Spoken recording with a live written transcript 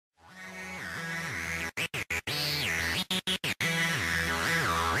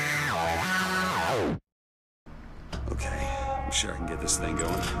sure I can get this thing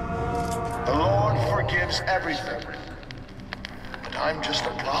going. The Lord forgives everything. And I'm just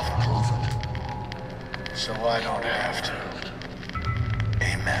a prophet. So I don't have to.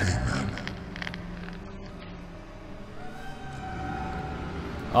 Amen.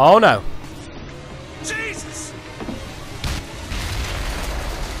 Oh no. Jesus! Get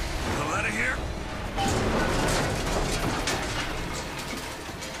the hell out of here.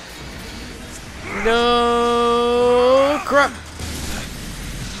 No crap.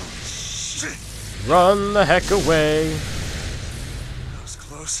 Shit! Run the heck away. That was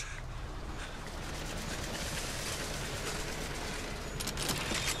close.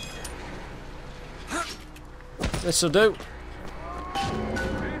 This'll do.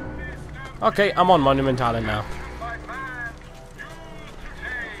 Okay, I'm on Monument Island now.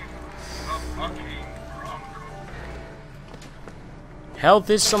 Health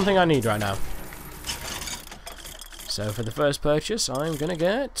is something I need right now. So for the first purchase, I'm gonna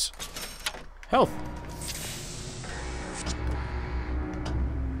get health.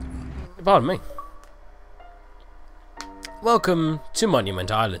 Pardon me. Welcome to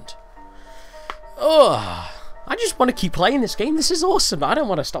Monument Island. Oh, I just want to keep playing this game. This is awesome. I don't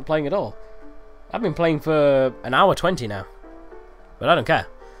want to stop playing at all. I've been playing for an hour 20 now. But I don't care.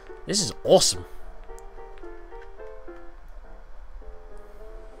 This is awesome.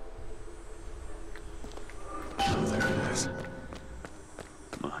 Oh, there it is.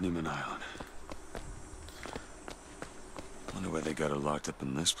 Monument Island. Wonder why they got her locked up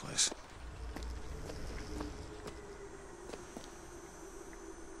in this place.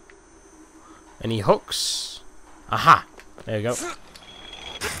 Any hooks? Aha! There you go.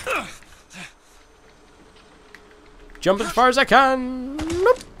 Jump as far as I can.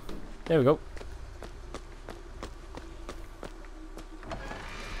 Nope. There we go.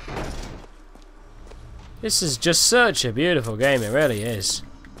 This is just such a beautiful game. It really is.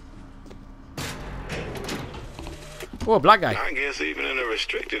 Oh, a black guy. I guess even in a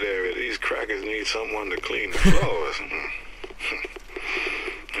restricted area, these crackers need someone to clean the floors.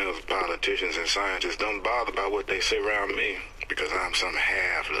 Those politicians and scientists don't bother about what they say around me because I'm some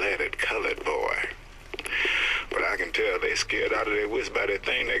half-leaded colored boy. But I can tell they scared out of their wits by that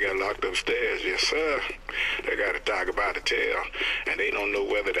thing they got locked upstairs. Yes, sir. They got a tiger by the tail, and they don't know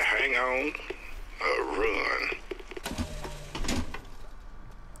whether to hang on or run.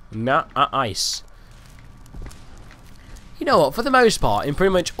 Nah, ice. You know what? For the most part, in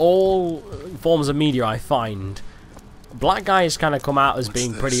pretty much all forms of media I find, black guys kind of come out as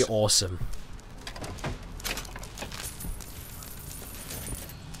being pretty awesome.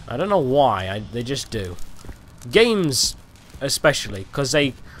 I don't know why, they just do. Games, especially, because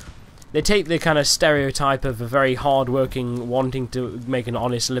they take the kind of stereotype of a very hard-working, wanting to make an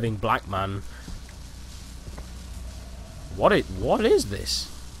honest living black man. What is this?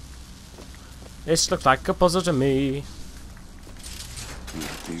 This looks like a puzzle to me.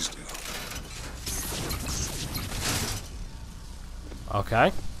 These do.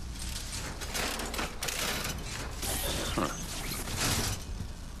 Okay.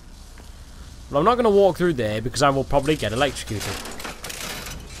 Well, I'm not going to walk through there because I will probably get electrocuted.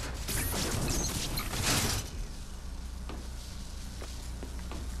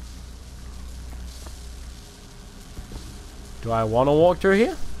 Do I want to walk through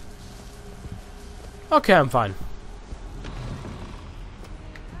here? Okay, I'm fine.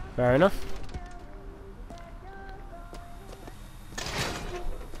 Fair enough.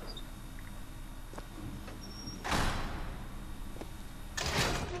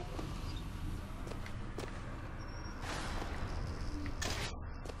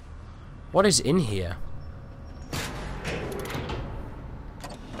 What is in here?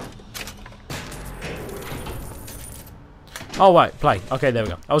 Oh, right, play. Okay, there we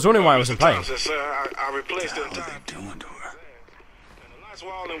go. I was wondering why I wasn't playing. Sir, I replaced What the the hell are time. they doing to her? And the lights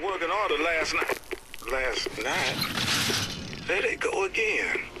were all in working order last night. There they go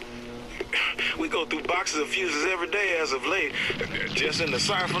again. We go through boxes of fuses every day as of late. Just in the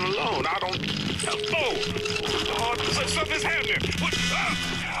siphon alone. I don't... Oh, something's happening. What?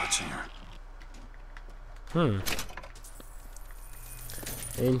 Watching her.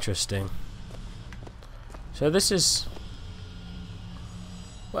 Interesting. So this is...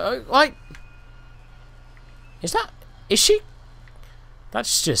 Well, like... Is that... Is she...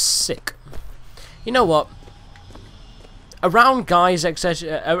 That's just sick. You know what? Around guys, etc.,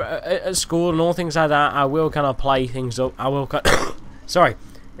 at school and all things like that, I will kind of play things up. I will kind sorry.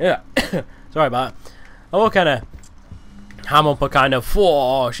 Yeah. Sorry about that. I will kind of ham up a kind of,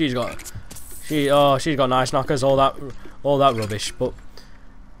 whoa, she's got nice knockers, all that rubbish. But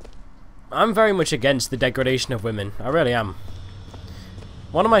I'm very much against the degradation of women. I really am.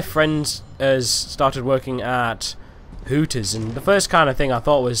 One of my friends has started working at Hooters, and the first kind of thing I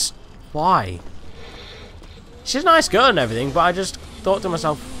thought was, why? She's a nice girl and everything, but I just thought to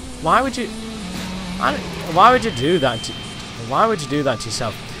myself, why would you do that? Why would you do that to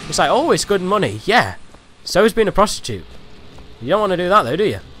yourself? It's like, oh, it's good money. Yeah. So is being a prostitute. You don't want to do that though, do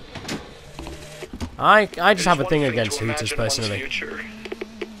you? I just have a thing against Hooters personally. Future,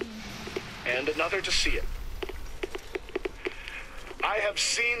 and another to see it. I have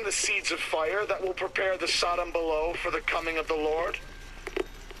seen the seeds of fire that will prepare the Sodom below for the coming of the Lord.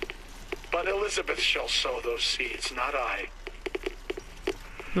 But Elizabeth shall sow those seeds, not I.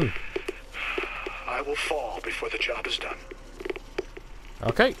 I will fall before the job is done.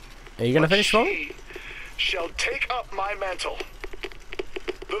 Okay. Are you going to finish for me? She shall take up my mantle.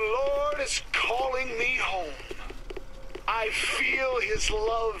 The Lord is calling me home. I feel his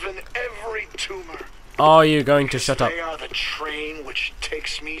love in every tumor. Are you going to shut up? They are the train which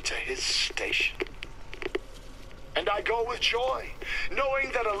takes me to his station. And I go with joy,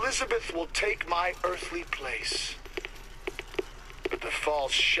 knowing that Elizabeth will take my earthly place. But the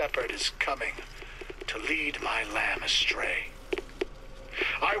false shepherd is coming to lead my lamb astray.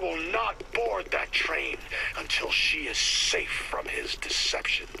 I will not board that train until she is safe from his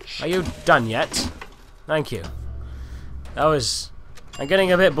deceptions. Are you done yet? Thank you. That was... I'm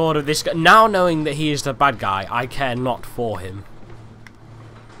getting a bit bored of this guy. Now knowing that he is the bad guy, I care not for him.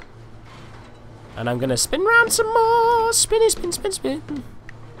 And I'm gonna spin round some more. Spinny, spin, spin, spin.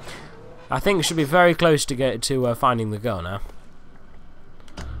 I think we should be very close to get to finding the girl now.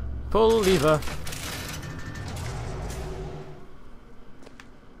 Pull lever.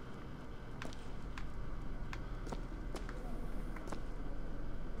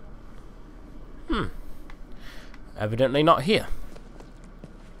 Evidently not here.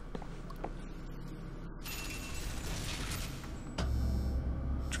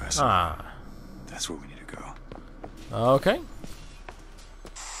 Ah. That's where we need to go. Okay.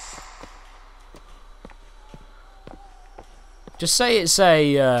 Just say it's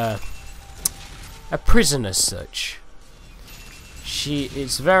a prison as such.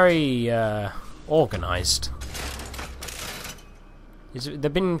 It's very organized.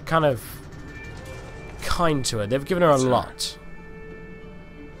 They've been kind of kind to her. They've given her a lot.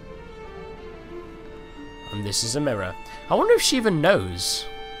 And this is a mirror. I wonder if she even knows.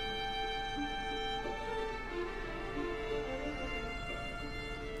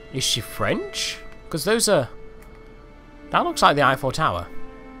 Is she French? Because those are... That looks like the Eiffel Tower.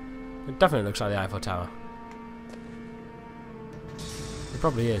 It definitely looks like the Eiffel Tower. It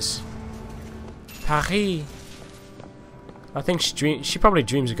probably is. Paris. I think she probably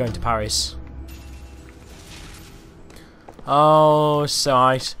dreams of going to Paris. Oh,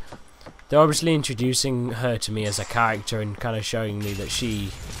 so they're obviously introducing her to me as a character and kind of showing me that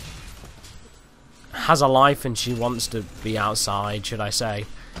she has a life and she wants to be outside, should I say.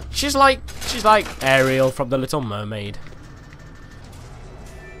 She's like Ariel from The Little Mermaid.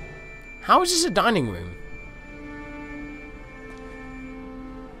 How is this a dining room?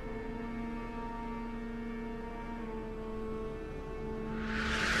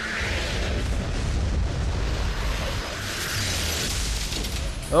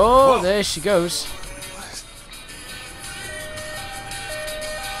 Oh, whoa. There she goes.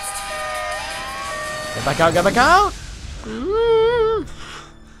 Get back out, get back out!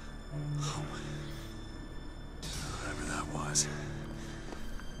 Whatever that was.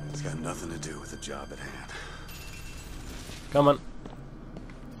 It's got nothing to do with the job at hand. Come on.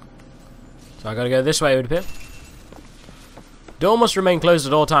 So I gotta go this way, it would appear. Door must remain closed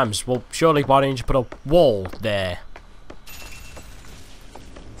at all times. Well, surely why didn't you put a wall there?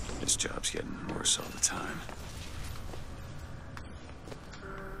 This job's getting worse all the time.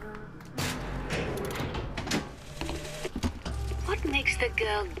 What makes the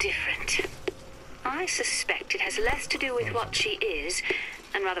girl different? I suspect it has less to do with what she is,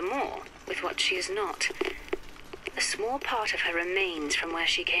 and rather more with what she is not. A small part of her remains from where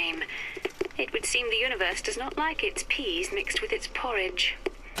she came. It would seem the universe does not like its peas mixed with its porridge.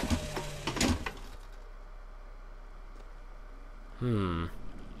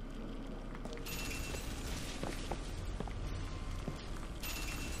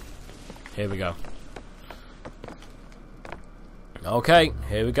 Here we go. Okay,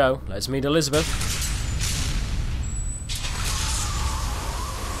 here we go. Let's meet Elizabeth.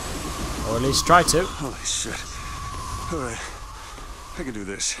 Or at least try to. Holy shit. Alright. I can do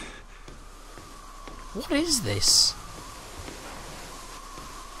this. What is this?